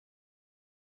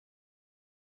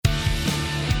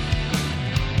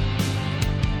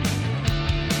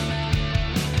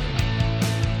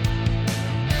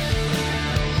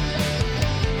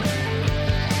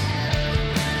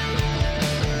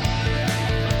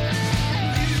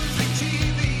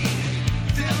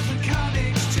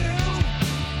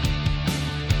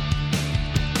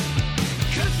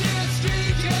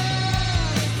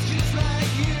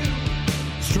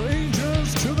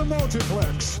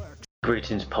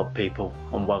pod people,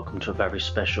 and welcome to a very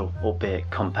special, albeit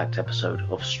compact episode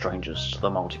of Strangers to the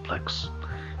Multiplex.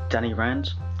 Danny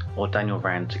Rand, or Daniel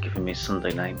Rand to give him his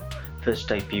Sunday name, first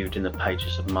debuted in the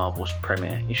pages of Marvel's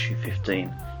Premiere issue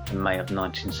 15 in May of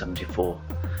 1974.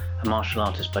 A martial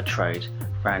artist by trade,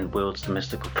 Rand wields the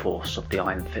mystical force of the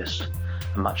Iron Fist,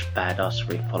 and much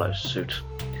badassery follows suit.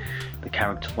 The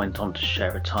character went on to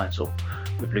share a title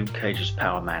with Luke Cage's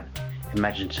Power Man,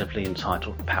 imaginatively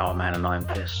entitled Power Man and Iron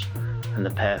Fist, and the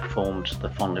pair formed the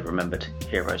fondly remembered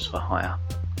Heroes for Hire.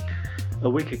 A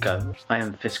week ago,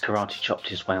 Iron Fist karate chopped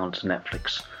his way onto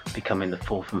Netflix, becoming the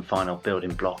fourth and final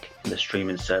building block in the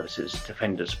streaming service's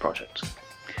Defenders project.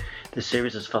 The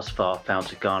series has thus far failed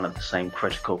to garner the same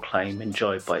critical acclaim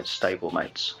enjoyed by its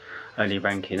stablemates, only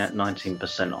ranking at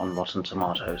 19% on Rotten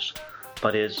Tomatoes,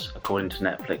 but is, according to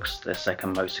Netflix, their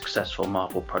second most successful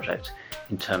Marvel project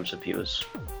in terms of viewers.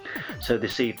 So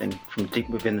this evening, from deep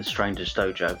within the Strangers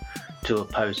Dojo, two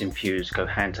opposing views go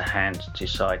hand to hand to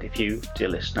decide if you, dear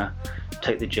listener,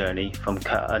 take the journey from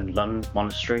K'un-Lun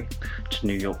Monastery to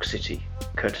New York City,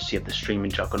 courtesy of the streaming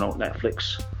juggernaut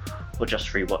Netflix, or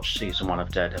just rewatch season 1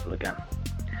 of Daredevil again.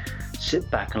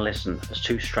 Sit back and listen as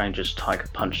two strangers tiger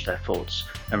punch their thoughts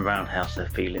and roundhouse their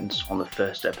feelings on the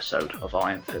first episode of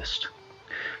Iron Fist.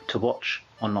 To watch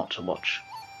or not to watch,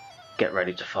 get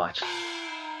ready to fight.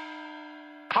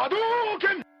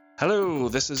 Hadouken! Hello,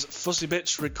 this is Fuzzy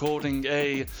Bitch recording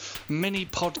a mini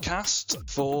podcast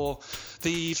for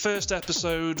the first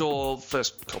episode, or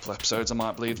first couple episodes, I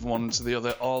might bleed one to the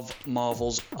other, of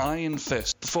Marvel's Iron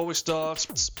Fist. Before we start,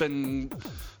 it's been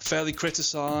fairly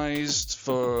criticised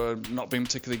for not being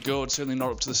particularly good, certainly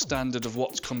not up to the standard of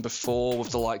what's come before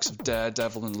with the likes of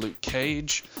Daredevil and Luke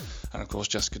Cage, and of course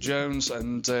Jessica Jones,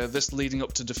 and this leading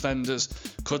up to Defenders.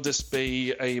 Could this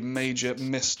be a major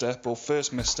misstep, or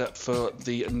first misstep for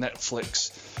the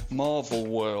Netflix Marvel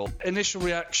world? Initial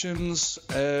reactions,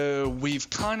 we've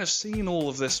kind of seen all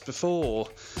of this before.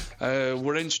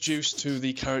 We're introduced to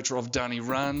the character of Danny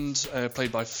Rand,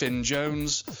 played by Finn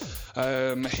Jones.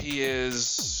 He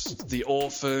is the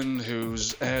orphan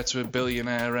who's heir to a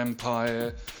billionaire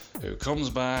empire, who comes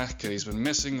back, he's been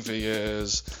missing for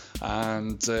years,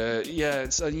 and if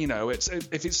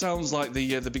it sounds like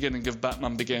the beginning of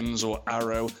Batman Begins or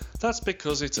Arrow, that's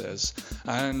because it is,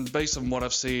 and based on what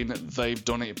I've seen, they've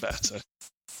done it better.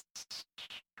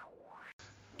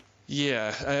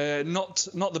 Yeah, not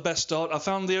the best start. I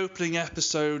found the opening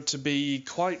episode to be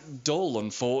quite dull,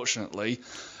 unfortunately.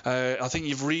 I think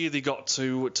you've really got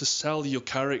to sell your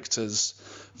characters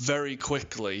very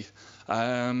quickly.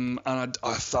 And I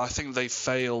think they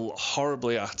fail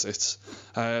horribly at it.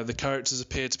 The characters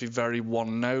appear to be very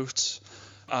one-note.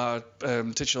 Our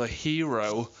titular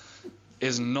hero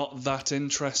is not that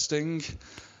interesting.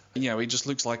 You know, he just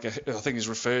looks like I think he's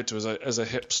referred to as a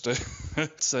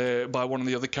hipster by one of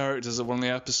the other characters of one of the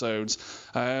episodes.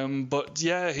 But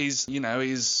yeah, he's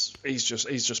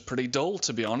just pretty dull,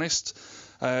 to be honest.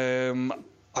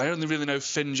 I only really know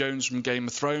Finn Jones from Game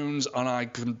of Thrones, and I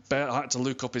had to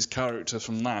look up his character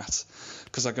from that,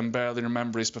 because I can barely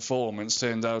remember his performance.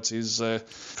 Turned out can't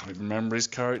even remember his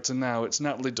character now. It's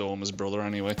Natalie Dormer's brother,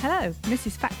 anyway. Hello,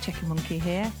 Mrs. Fact-Checking Monkey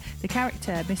here. The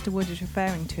character Mr. Wood is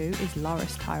referring to is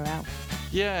Loras Tyrell.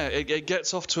 Yeah, it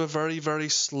gets off to a very, very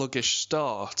sluggish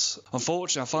start.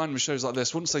 Unfortunately, I find with shows like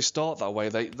this, once they start that way,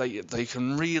 they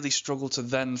can really struggle to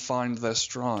then find their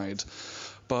stride.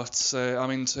 But,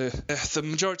 the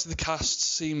majority of the cast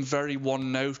seem very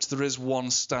one-note. There is one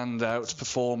standout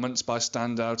performance. By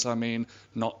standout, I mean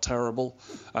not terrible,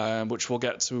 which we'll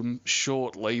get to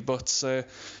shortly. But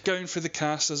going through the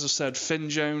cast, as I said, Finn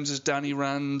Jones is Danny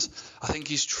Rand. I think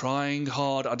he's trying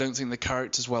hard. I don't think the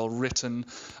character's well written.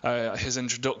 His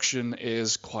introduction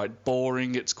is quite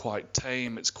boring. It's quite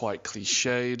tame. It's quite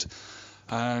cliched.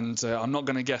 And I'm not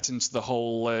going to get into the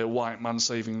whole white man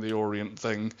saving the Orient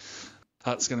thing.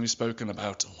 That's going to be spoken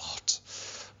about a lot.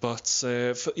 But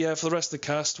for the rest of the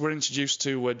cast, we're introduced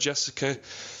to Jessica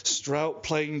Strout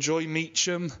playing Joy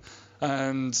Meacham,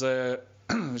 and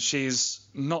she's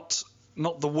not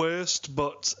the worst,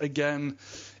 but again,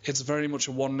 it's very much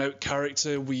a one-note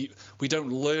character. We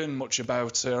don't learn much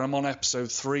about her. I'm on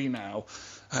episode 3 now,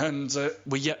 and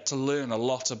we're yet to learn a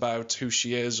lot about who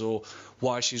she is, or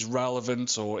why she's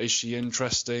relevant, or is she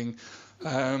interesting.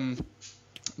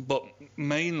 But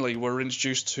mainly we're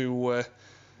introduced to,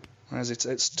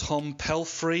 it's Tom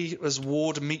Pelphrey as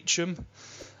Ward Meacham.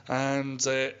 And,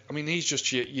 he's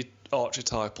just your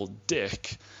archetypal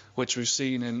dick, which we've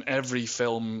seen in every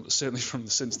film, certainly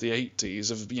since the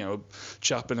 80s, of, a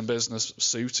chap in a business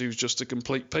suit who's just a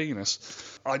complete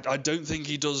penis. I don't think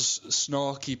he does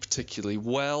snarky particularly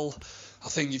well. I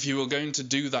think if you were going to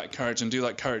do that character and do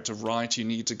that character right, you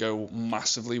need to go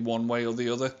massively one way or the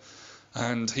other.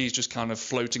 And he's just kind of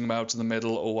floating about in the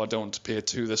middle. Oh, I don't want to appear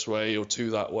too this way or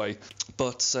too that way.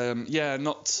 But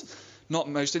not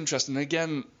most interesting.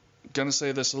 Again, going to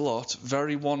say this a lot,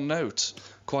 very one note,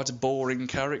 quite a boring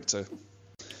character.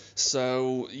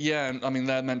 So, yeah, I mean,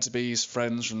 they're meant to be his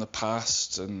friends from the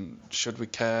past, and should we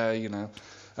care,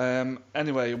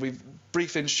 Anyway, we've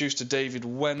briefly introduced to David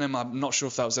Wenham. I'm not sure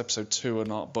if that was episode 2 or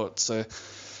not, but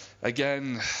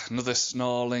again, another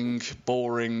snarling,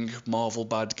 boring Marvel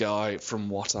bad guy from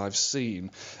what I've seen.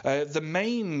 The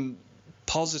main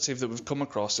positive that we've come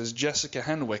across is Jessica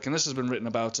Henwick, and this has been written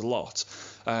about a lot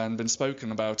and been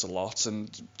spoken about a lot, and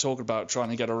talking about trying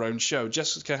to get her own show.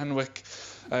 Jessica Henwick,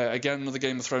 again, another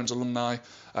Game of Thrones alumni.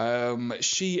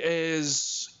 She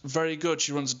is very good.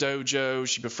 She runs a dojo.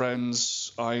 She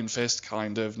befriends Iron Fist,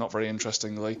 kind of, not very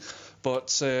interestingly, but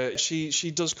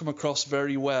she does come across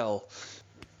very well.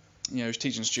 She's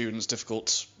teaching students,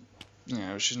 difficult.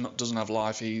 She doesn't have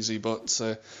life easy, but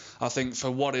I think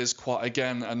for what is quite,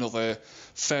 again, another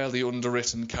fairly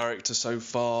underwritten character so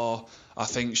far, I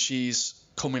think she's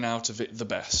coming out of it the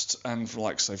best. And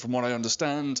like I say, from what I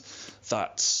understand,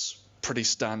 that's pretty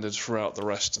standard throughout the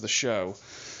rest of the show.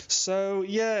 So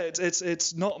yeah,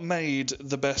 it's not made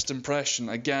the best impression.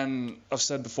 Again, I've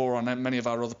said before on many of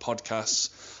our other podcasts,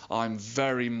 I'm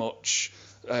very much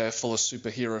full of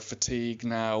superhero fatigue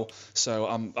now, so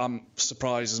I'm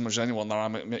surprised as much as anyone that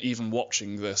I'm even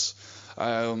watching this,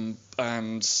 and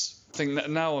I think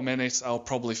now I'm in it, I'll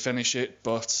probably finish it,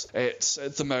 but it's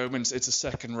at the moment it's a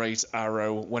second-rate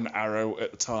Arrow, when Arrow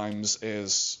at times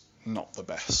is not the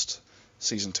best,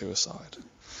 season 2 aside.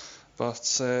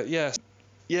 But yeah,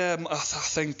 I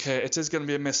think it is going to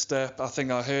be a misstep. I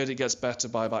think I heard it gets better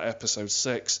by about episode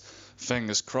 6.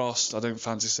 Fingers crossed. I don't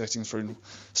fancy sitting through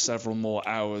several more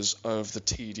hours of the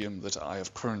tedium that I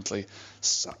have currently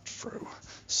sat through.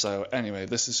 So anyway,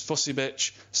 this is Fussy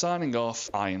Bitch signing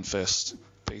off. Iron Fist.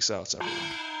 Peace out, everyone.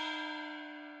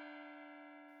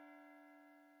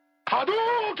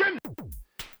 Hadouken!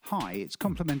 Hi, it's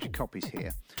Complimentary Copies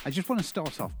here. I just want to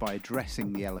start off by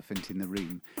addressing the elephant in the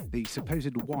room, the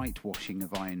supposed whitewashing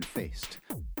of Iron Fist.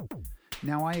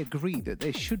 Now, I agree that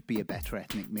there should be a better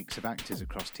ethnic mix of actors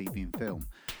across TV and film,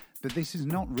 but this is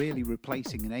not really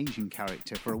replacing an Asian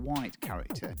character for a white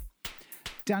character.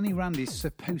 Danny Rand is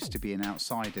supposed to be an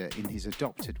outsider in his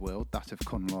adopted world, that of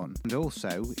Kunlun, and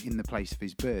also in the place of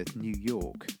his birth, New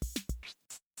York.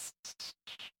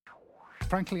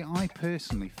 Frankly, I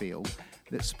personally feel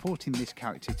that supporting this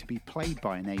character to be played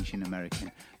by an Asian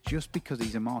American just because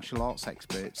he's a martial arts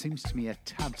expert seems to me a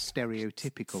tad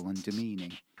stereotypical and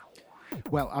demeaning.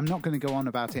 Well, I'm not going to go on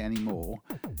about it anymore,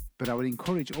 but I would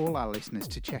encourage all our listeners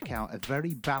to check out a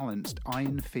very balanced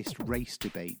Iron Fist race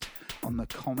debate on the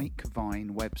Comic Vine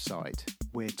website,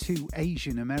 where 2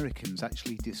 Asian Americans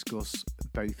actually discuss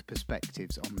both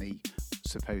perspectives on the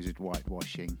supposed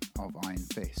whitewashing of Iron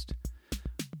Fist.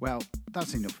 Well,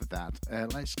 that's enough of that.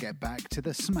 Let's get back to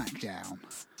the smackdown.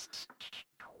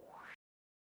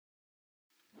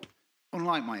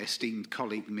 Unlike my esteemed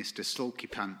colleague Mr. Sulky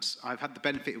Pants, I've had the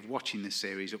benefit of watching this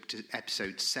series up to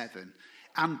episode 7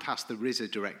 and past the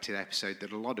RZA-directed episode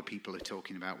that a lot of people are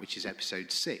talking about, which is episode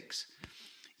 6.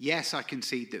 Yes, I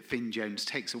concede that Finn Jones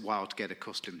takes a while to get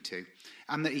accustomed to,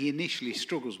 and that he initially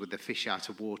struggles with the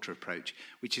fish-out-of-water approach,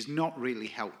 which is not really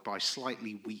helped by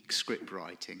slightly weak script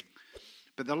writing.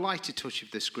 But the lighter touch of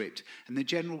the script and the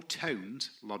general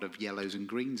tones, a lot of yellows and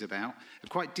greens about, are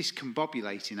quite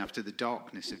discombobulating after the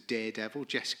darkness of Daredevil,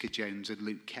 Jessica Jones and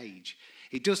Luke Cage.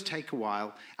 It does take a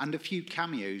while and a few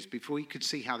cameos before you could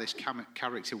see how this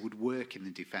character would work in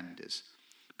the Defenders.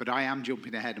 But I am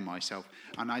jumping ahead of myself,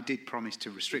 and I did promise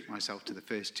to restrict myself to the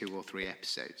first 2 or 3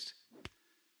 episodes.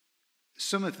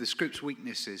 Some of the script's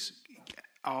weaknesses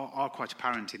are quite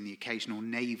apparent in the occasional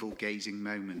navel-gazing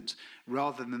moments,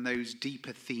 rather than those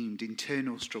deeper-themed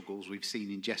internal struggles we've seen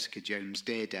in Jessica Jones'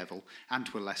 Daredevil, and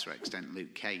to a lesser extent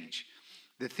Luke Cage.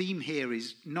 The theme here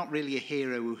is not really a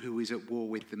hero who is at war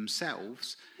with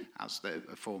themselves, as the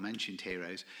aforementioned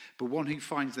heroes, but one who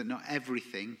finds that not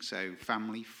everything, so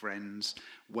family, friends,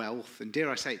 wealth, and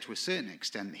dare I say it to a certain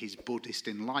extent, his Buddhist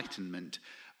enlightenment,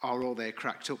 are all they're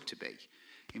cracked up to be.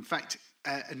 In fact,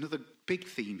 another big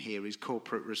theme here is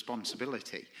corporate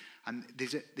responsibility, and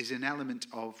there's an element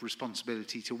of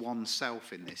responsibility to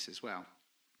oneself in this as well.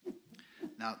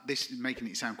 Now, this is making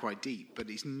it sound quite deep, but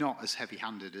it's not as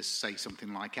heavy-handed as, say,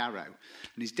 something like Arrow,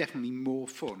 and it's definitely more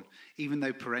fun, even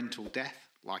though parental death,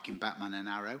 like in Batman and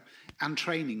Arrow, and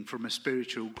training from a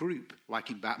spiritual group,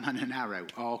 like in Batman and Arrow,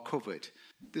 are covered.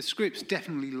 The script's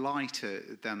definitely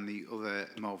lighter than the other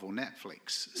Marvel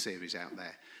Netflix series out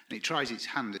there, and it tries its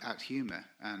hand at humour,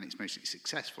 and it's mostly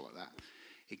successful at that.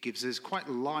 It gives us quite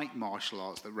light martial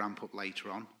arts that ramp up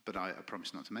later on, but I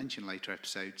promise not to mention later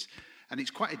episodes, and it's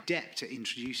quite adept at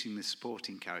introducing the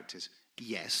supporting characters.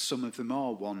 Yes, some of them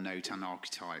are one-note and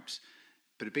archetypes,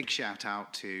 but a big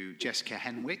shout-out to Jessica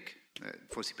Henwick,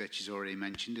 Fussy Bitch has already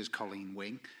mentioned, as Colleen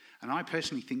Wing. And I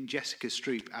personally think Jessica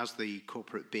Stroup, as the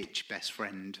corporate bitch best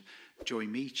friend, Joy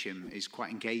Meacham, is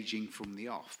quite engaging from the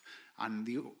off. And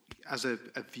as a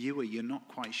viewer, you're not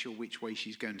quite sure which way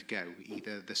she's going to go,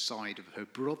 either the side of her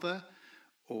brother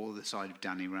or the side of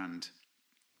Danny Rand.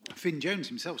 Finn Jones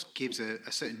himself gives a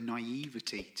certain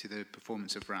naivety to the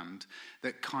performance of Rand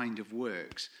that kind of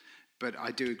works. But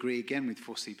I do agree again with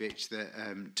Fussy Bitch that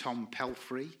Tom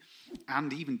Pelphrey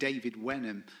and even David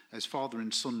Wenham as father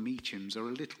and son Meachams are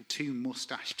a little too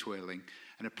moustache twirling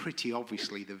and are pretty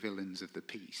obviously the villains of the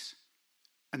piece.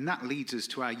 And that leads us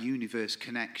to our universe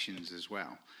connections as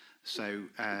well. So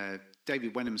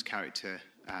David Wenham's character,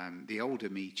 the older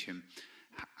Meacham,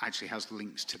 actually has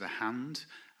links to the Hand.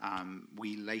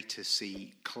 We later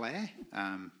see Claire,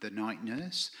 the night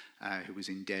nurse, who was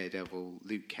in Daredevil,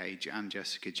 Luke Cage and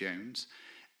Jessica Jones.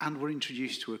 And we're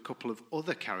introduced to a couple of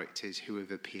other characters who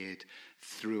have appeared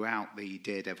throughout the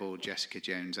Daredevil, Jessica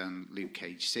Jones and Luke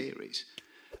Cage series.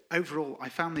 Overall, I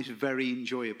found this very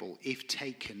enjoyable, if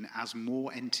taken as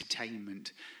more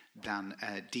entertainment than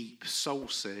a deep,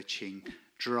 soul-searching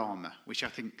drama, which I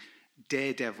think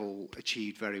Daredevil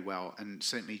achieved very well, and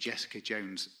certainly Jessica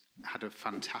Jones had a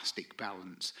fantastic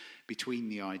balance between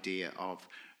the idea of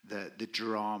the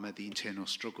drama, the internal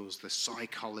struggles, the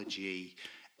psychology,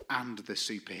 and the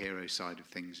superhero side of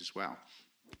things as well.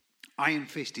 Iron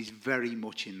Fist is very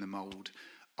much in the mould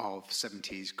of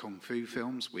 70s kung fu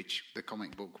films, which the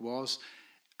comic book was,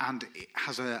 and it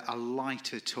has a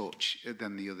lighter touch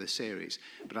than the other series,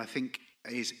 but I think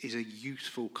is a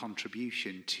useful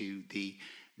contribution to the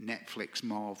Netflix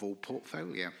Marvel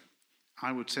portfolio.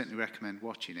 I would certainly recommend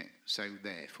watching it. So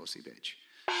there, Fussy Bitch.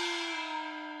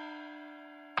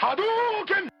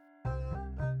 Hadouken!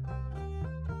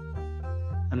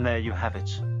 And there you have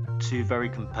it. Two very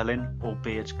compelling,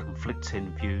 albeit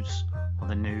conflicting views on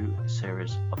the new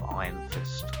series of Iron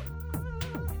Fist.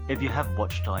 If you have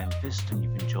watched Iron Fist and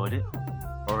you've enjoyed it,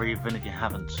 or even if you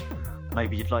haven't,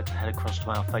 maybe you'd like to head across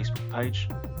to our Facebook page,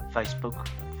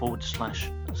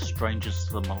 Facebook.com/Strangers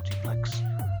to the Multiplex,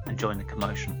 and join the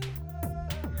commotion.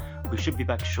 We should be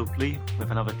back shortly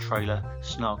with another trailer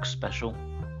snark special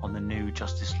on the new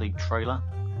Justice League trailer.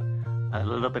 A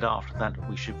little bit after that,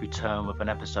 we should return with an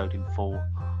episode in full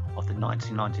of the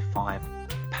 1995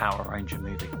 Power Ranger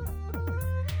movie.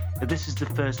 If this is the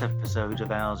first episode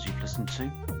of ours you've listened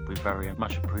to, we very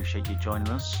much appreciate you joining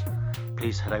us.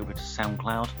 Please head over to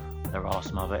SoundCloud. There are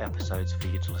some other episodes for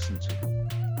you to listen to.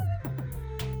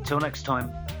 Till next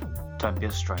time, don't be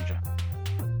a stranger.